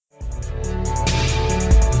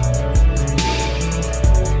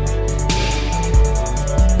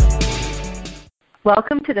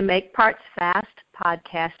Welcome to the Make Parts Fast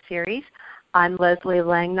podcast series. I'm Leslie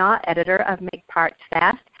Langnaw, editor of Make Parts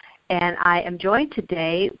Fast, and I am joined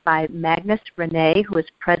today by Magnus René, who is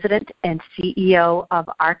president and CEO of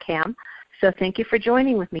Arcam. So thank you for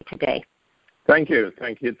joining with me today. Thank you.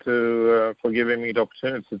 Thank you for giving me the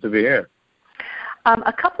opportunity to be here.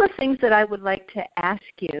 A couple of things that I would like to ask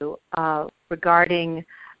you regarding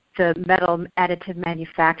the metal additive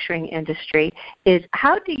manufacturing industry is,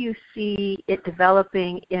 how do you see it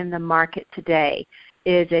developing in the market today?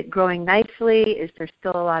 Is it growing nicely? Is there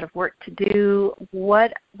still a lot of work to do?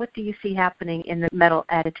 What do you see happening in the metal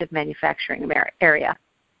additive manufacturing area?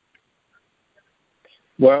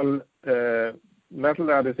 Well, metal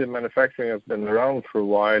additive manufacturing has been around for a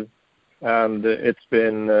while, and it's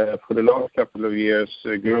been, for the last couple of years,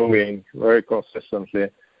 growing very consistently.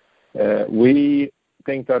 We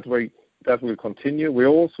think that will continue. We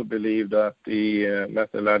also believe that the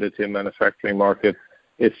metal additive manufacturing market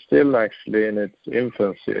is still actually in its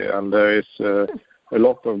infancy, and there is a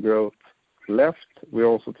lot of growth left. We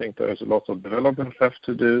also think there is a lot of development left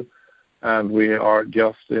to do, and we are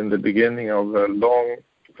just in the beginning of a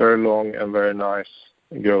very long and very nice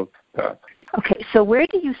growth path. Okay, so where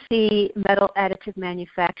do you see metal additive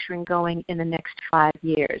manufacturing going in the next 5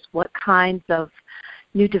 years? What kinds of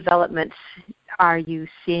new developments are you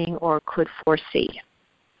seeing or could foresee?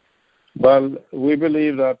 Well, we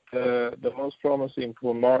believe that the most promising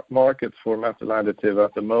markets for metal additive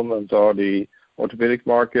at the moment are the orthopedic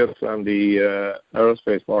markets and the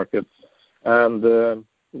aerospace markets. And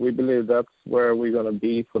we believe that's where we're going to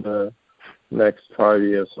be for the next 5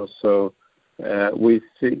 years or so. We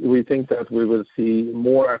think that we will see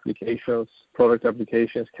more applications, product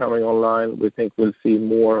applications coming online. We think we'll see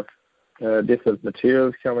more different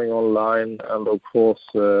materials coming online, and of course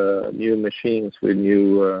new machines with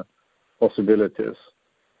new possibilities.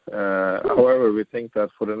 However, we think that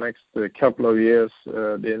for the next couple of years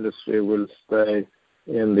the industry will stay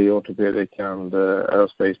in the orthopedic and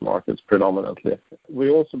aerospace markets predominantly.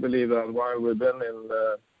 We also believe that while we've been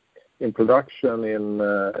in production in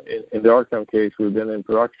the Arcam case, we've been in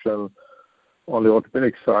production on the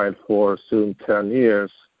orthopedic side for soon 10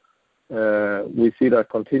 years. We see that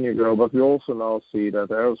continue to grow, but we also now see that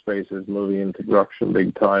aerospace is moving into production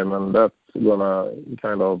big time, and that's going to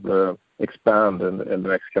kind of expand in the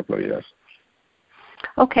next couple of years.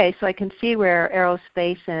 Okay, so I can see where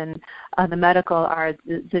aerospace and the medical are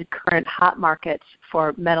the current hot markets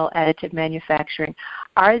for metal additive manufacturing.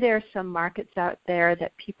 Are there some markets out there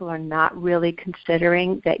that people are not really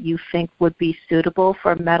considering that you think would be suitable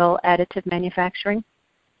for metal additive manufacturing?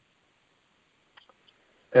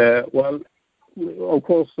 Well, of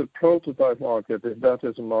course, the prototype market, if that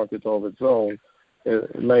is a market of its own,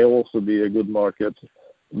 it may also be a good market.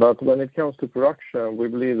 But when it comes to production, we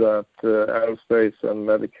believe that aerospace and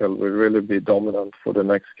medical will really be dominant for the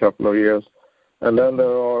next couple of years. And then there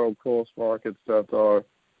are, of course, markets that are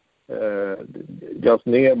just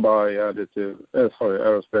nearby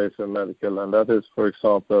aerospace and medical, and that is, for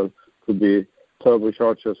example, could be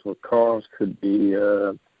turbochargers for cars, could be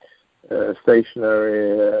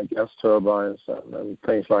stationary gas turbines and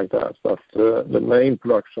things like that. But the main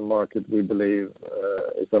production market, we believe,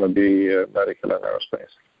 is going to be medical and aerospace.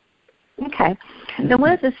 Okay. Now,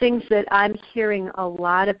 one of the things that I'm hearing a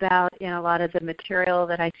lot about in a lot of the material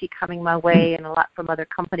that I see coming my way and a lot from other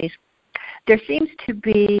companies, there seems to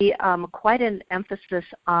be quite an emphasis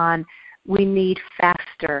on we need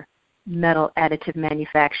faster metal additive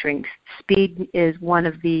manufacturing. Speed is one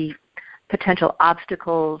of the potential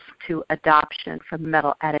obstacles to adoption for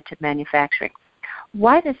metal additive manufacturing.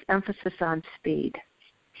 Why this emphasis on speed?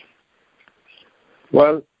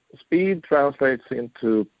 Well, speed translates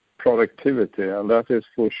into productivity, and that is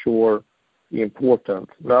for sure important.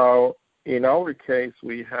 Now, in our case,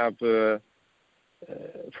 we have,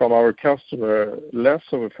 from our customer, less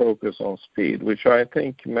of a focus on speed, which I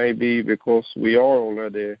think may be because we are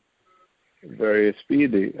already very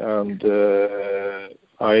speedy, and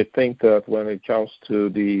I think that when it comes to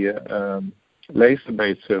the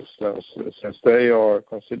laser-based systems, since they are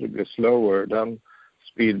considerably slower, then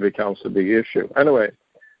speed becomes a big issue. Anyway,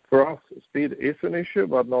 for us, speed is an issue,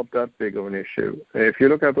 but not that big of an issue. If you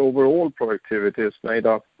look at overall productivity, it's made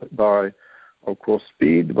up by, of course,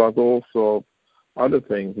 speed, but also other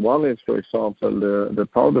things. One is, for example, the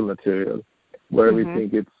powder material, where we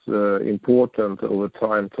think it's important over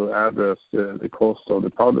time to address the cost of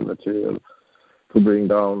the powder material to bring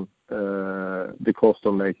down the cost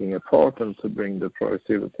of making a part and to bring the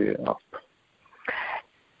productivity up.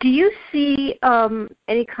 Do you see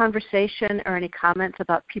any conversation or any comments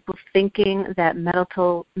about people thinking that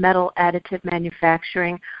metal additive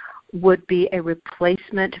manufacturing would be a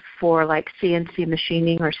replacement for like CNC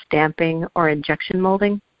machining or stamping or injection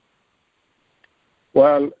molding?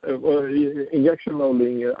 Well, injection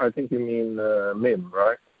molding, I think you mean MIM,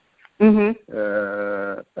 right? Mm-hmm.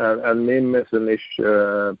 And MIM is a niche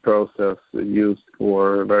process used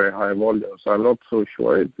for very high volumes. I'm not so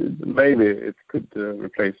sure. Maybe it could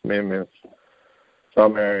replace MIM in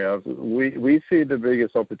some areas. We see the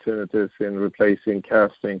biggest opportunities in replacing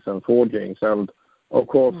castings and forgings, and of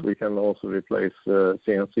course we can also replace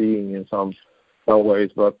CNCing in some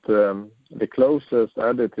ways. But the closest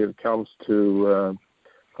additive comes to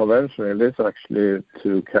conventional is actually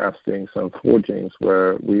to castings and forgings,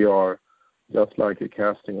 where we are just like a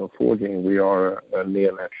casting or forging. We are a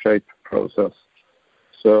near net shape process.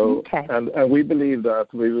 So, okay. and we believe that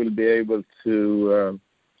we will be able to,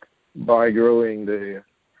 by growing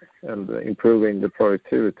and improving the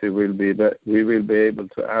productivity, we will be able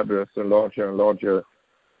to address a larger and larger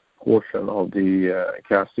portion of the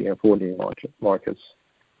casting and forging markets.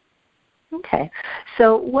 Okay.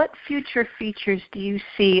 So what future features do you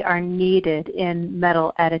see are needed in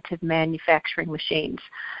metal additive manufacturing machines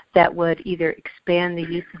that would either expand the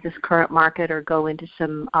use of this current market or go into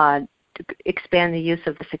some, expand the use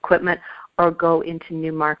of this equipment or go into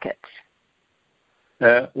new markets?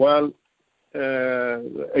 Well,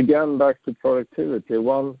 again, back to productivity.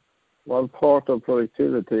 One part of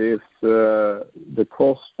productivity is the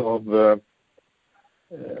cost of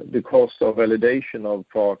validation of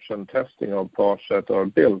parts and testing of parts that are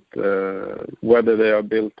built, whether they are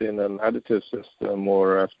built in an additive system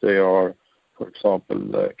or if they are, for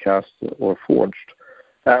example, cast or forged.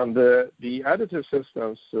 And the additive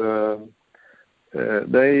systems,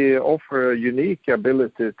 they offer a unique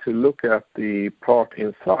ability to look at the part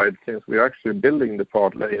inside, since we're actually building the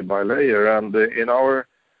part layer by layer. And in our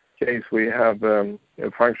case, we have a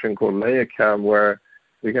function called layer cam, where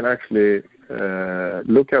we can actually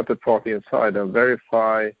look at the part inside and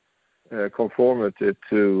verify conformity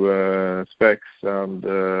to specs and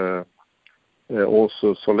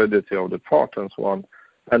also solidity of the part and so on.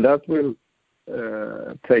 And that will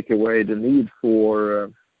take away the need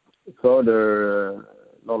for further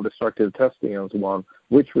non-destructive testing and so on,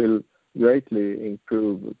 which will greatly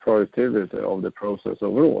improve productivity of the process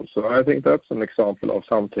overall. So I think that's an example of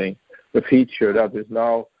something, a feature that is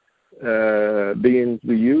now being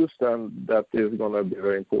reused, and that is going to be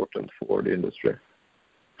very important for the industry.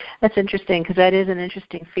 That's interesting, because that is an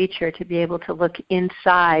interesting feature, to be able to look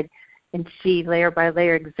inside and see layer by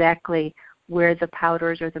layer exactly where the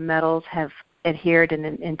powders or the metals have adhered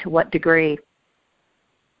and to what degree.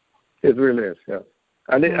 It really is, yes.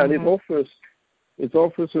 And it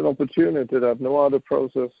offers an opportunity that no other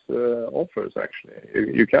process offers,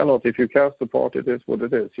 actually. You cannot, if you cast the part, it is what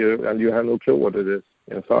it is, and you have no clue what it is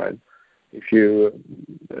inside. If you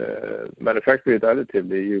manufacture it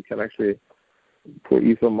additively, you can actually, for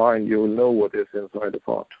ease of mind, you will know what is inside the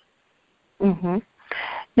part. Mm-hmm.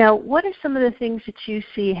 Now, what are some of the things that you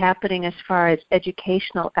see happening as far as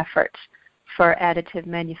educational efforts for additive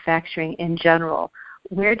manufacturing in general?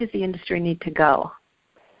 Where does the industry need to go?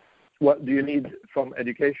 What do you need from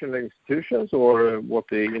educational institutions, or what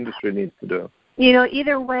the industry needs to do? You know,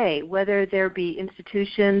 either way, whether there be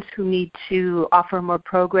institutions who need to offer more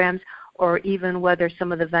programs, or even whether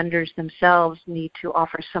some of the vendors themselves need to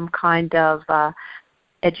offer some kind of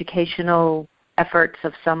educational efforts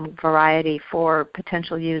of some variety for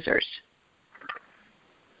potential users.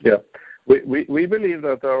 Yeah. We believe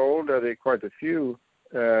that there are already quite a few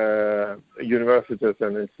universities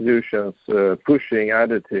and institutions pushing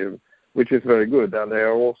additive, which is very good, and they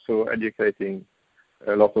are also educating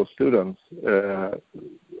a lot of students.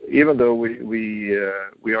 Even though we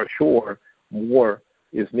are sure more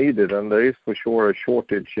is needed, and there is for sure a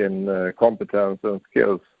shortage in competence and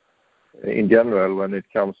skills in general when it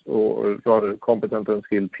comes, or rather competent and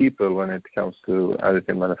skilled people when it comes to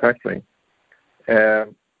additive manufacturing.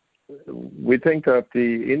 We think that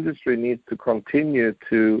the industry needs to continue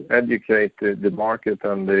to educate the market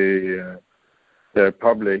and the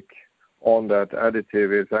public on that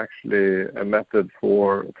additive is actually a method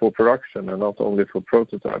for production and not only for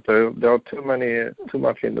prototype. There are too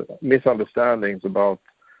much misunderstandings about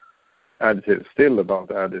additive,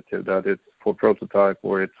 that it's for prototype,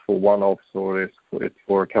 or it's for one-offs, or it's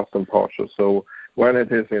for custom parts. So when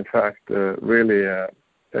it is in fact really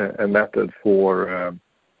a method for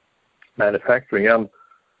manufacturing. And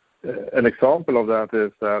an example of that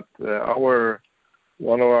is that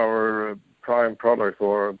one of our prime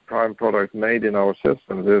products made in our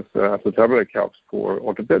systems is acetabular cups for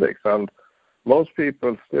orthopedics, and most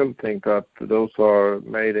people still think that those are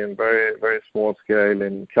made in very, very small scale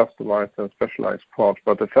in customized and specialized parts.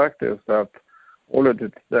 But the fact is that already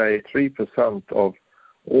today, 3% of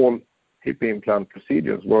all hip implant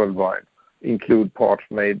procedures worldwide include parts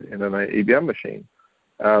made in an EBM machine.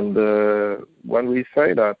 And when we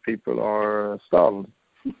say that, people are stunned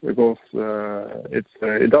because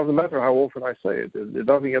it doesn't matter how often I say it. It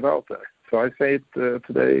doesn't get out there. So I say it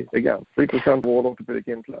today again. 3% of all orthopedic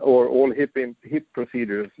implant or all hip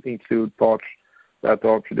procedures include parts that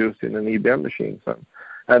are produced in an EBM machine.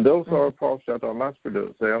 And those are parts that are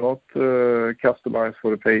mass-produced. They are not customized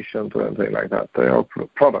for the patient or anything like that. They are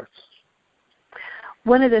products.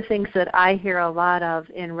 One of the things that I hear a lot of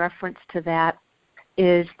in reference to that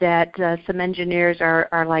is that some engineers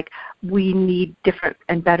are like, we need different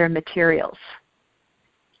and better materials.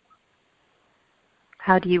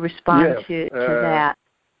 How do you respond to that?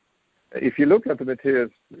 If you look at the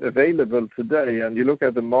materials available today and you look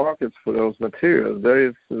at the markets for those materials, there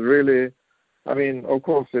is really, I mean, of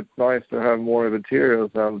course, it's nice to have more materials,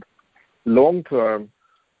 and long term,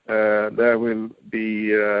 there will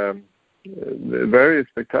be very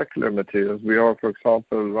spectacular materials. We are, for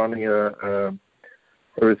example, running a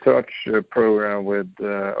research program with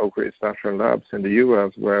Oak Ridge National Labs in the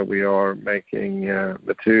U.S. where we are making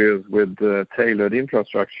materials with tailored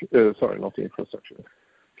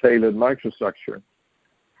tailored microstructure.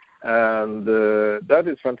 And that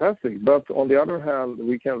is fantastic. But on the other hand,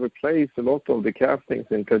 we can replace a lot of the castings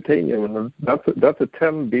in titanium, and that's a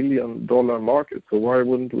 $10 billion market. So why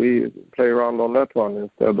wouldn't we play around on that one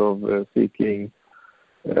instead of seeking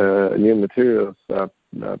new materials that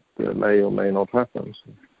may or may not happen?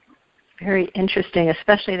 Very interesting,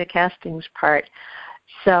 especially the castings part.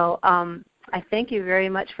 So I thank you very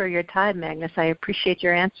much for your time, Magnus. I appreciate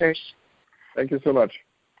your answers. Thank you so much.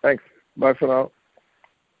 Thanks. Bye for now.